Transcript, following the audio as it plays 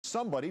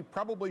somebody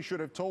probably should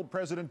have told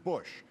President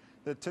Bush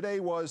that today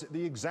was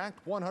the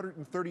exact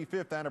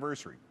 135th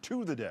anniversary,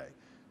 to the day,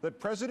 that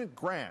President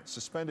Grant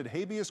suspended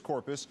habeas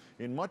corpus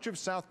in much of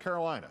South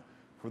Carolina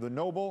for the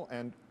noble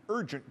and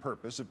urgent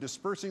purpose of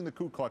dispersing the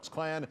Ku Klux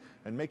Klan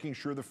and making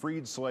sure the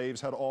freed slaves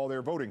had all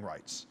their voting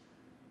rights,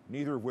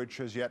 neither of which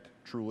has yet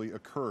truly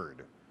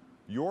occurred.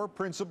 Your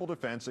principal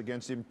defense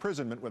against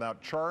imprisonment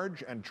without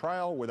charge and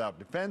trial without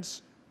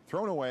defense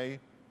thrown away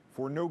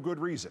for no good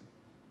reason,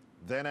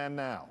 then and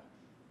now.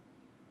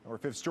 Our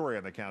fifth story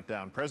on the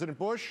countdown. President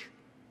Bush,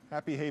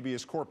 happy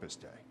Habeas Corpus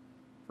Day.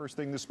 First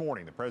thing this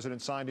morning, the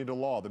president signed into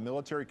law the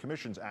Military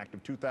Commissions Act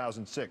of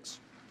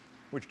 2006,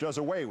 which does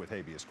away with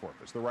habeas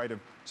corpus, the right of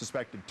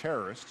suspected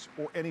terrorists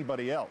or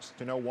anybody else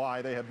to know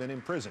why they have been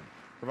imprisoned,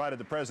 provided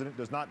the president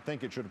does not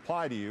think it should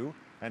apply to you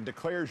and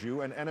declares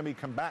you an enemy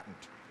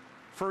combatant.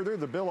 Further,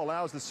 the bill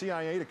allows the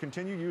CIA to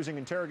continue using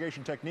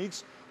interrogation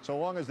techniques so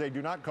long as they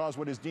do not cause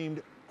what is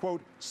deemed,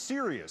 quote,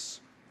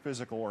 serious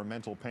physical or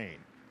mental pain.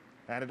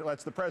 And it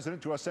lets the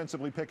president to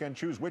ostensibly pick and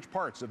choose which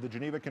parts of the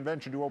Geneva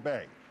Convention to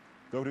obey.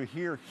 Though to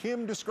hear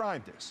him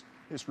describe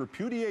this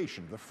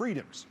repudiation of the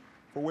freedoms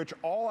for which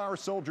all our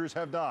soldiers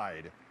have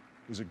died,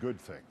 is a good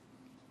thing.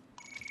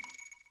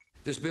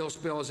 This bill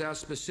spells out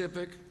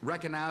specific,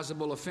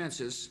 recognizable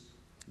offenses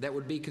that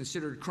would be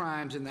considered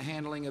crimes in the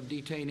handling of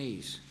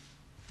detainees,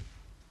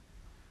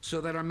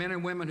 so that our men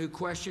and women who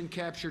question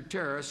captured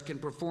terrorists can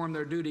perform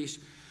their duties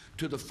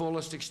to the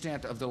fullest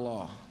extent of the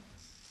law.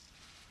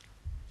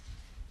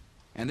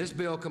 And this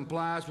bill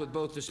complies with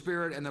both the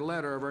spirit and the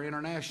letter of our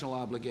international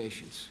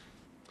obligations.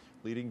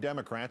 Leading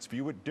Democrats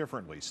view it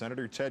differently.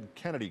 Senator Ted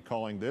Kennedy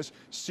calling this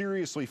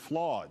seriously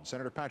flawed.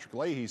 Senator Patrick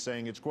Leahy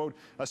saying it's, quote,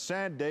 a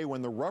sad day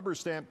when the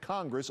rubber-stamped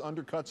Congress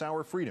undercuts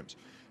our freedoms.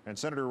 And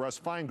Senator Russ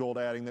Feingold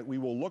adding that we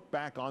will look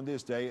back on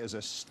this day as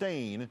a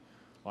stain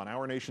on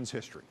our nation's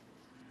history.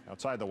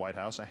 Outside the White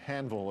House, a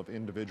handful of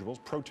individuals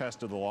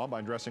protested the law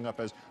by dressing up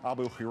as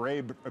Abu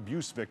Ghraib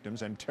abuse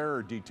victims and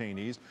terror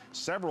detainees.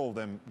 Several of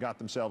them got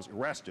themselves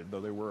arrested,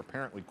 though they were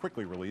apparently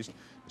quickly released,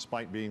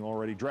 despite being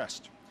already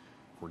dressed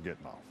for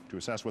Gitmo. To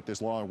assess what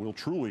this law will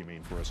truly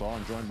mean for us all,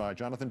 I'm joined by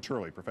Jonathan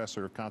Turley,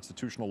 professor of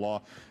constitutional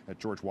law at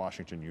George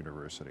Washington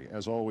University.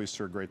 As always,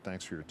 sir, great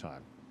thanks for your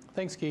time.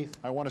 Thanks, Keith.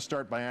 I want to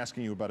start by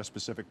asking you about a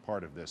specific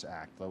part of this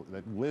act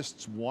that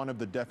lists one of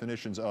the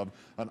definitions of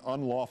an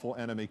unlawful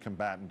enemy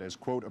combatant as,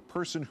 quote, a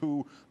person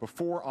who,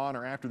 before, on,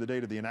 or after the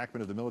date of the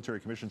enactment of the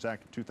Military Commissions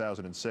Act of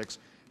 2006,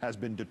 has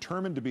been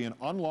determined to be an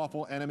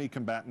unlawful enemy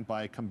combatant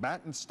by a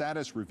combatant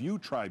status review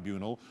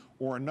tribunal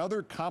or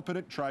another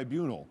competent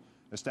tribunal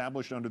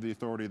established under the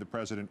authority of the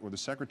President or the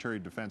Secretary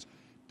of Defense.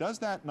 Does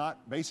that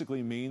not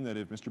basically mean that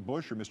if Mr.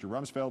 Bush or Mr.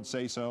 Rumsfeld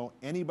say so,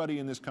 anybody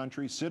in this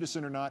country,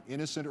 citizen or not,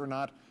 innocent or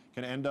not,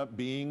 can end up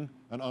being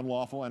an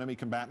unlawful enemy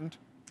combatant?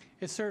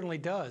 It certainly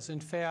does.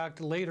 In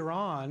fact, later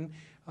on,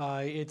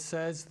 it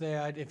says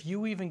that if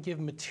you even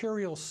give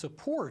material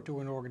support to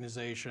an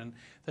organization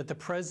that the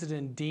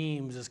president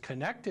deems is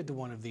connected to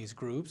one of these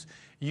groups,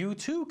 you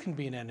too can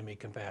be an enemy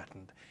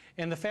combatant.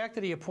 And the fact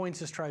that he appoints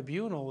this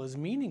tribunal is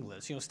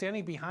meaningless. You know,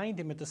 standing behind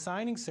him at the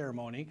signing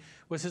ceremony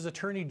was his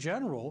attorney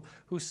general,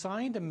 who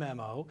signed a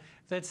memo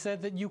that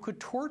said that you could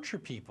torture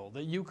people,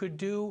 that you could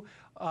do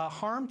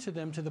harm to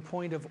them to the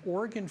point of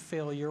organ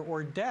failure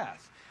or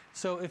death.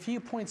 So if he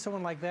appoints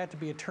someone like that to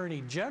be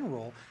attorney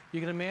general, you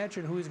can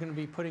imagine who he's going to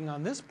be putting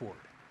on this board.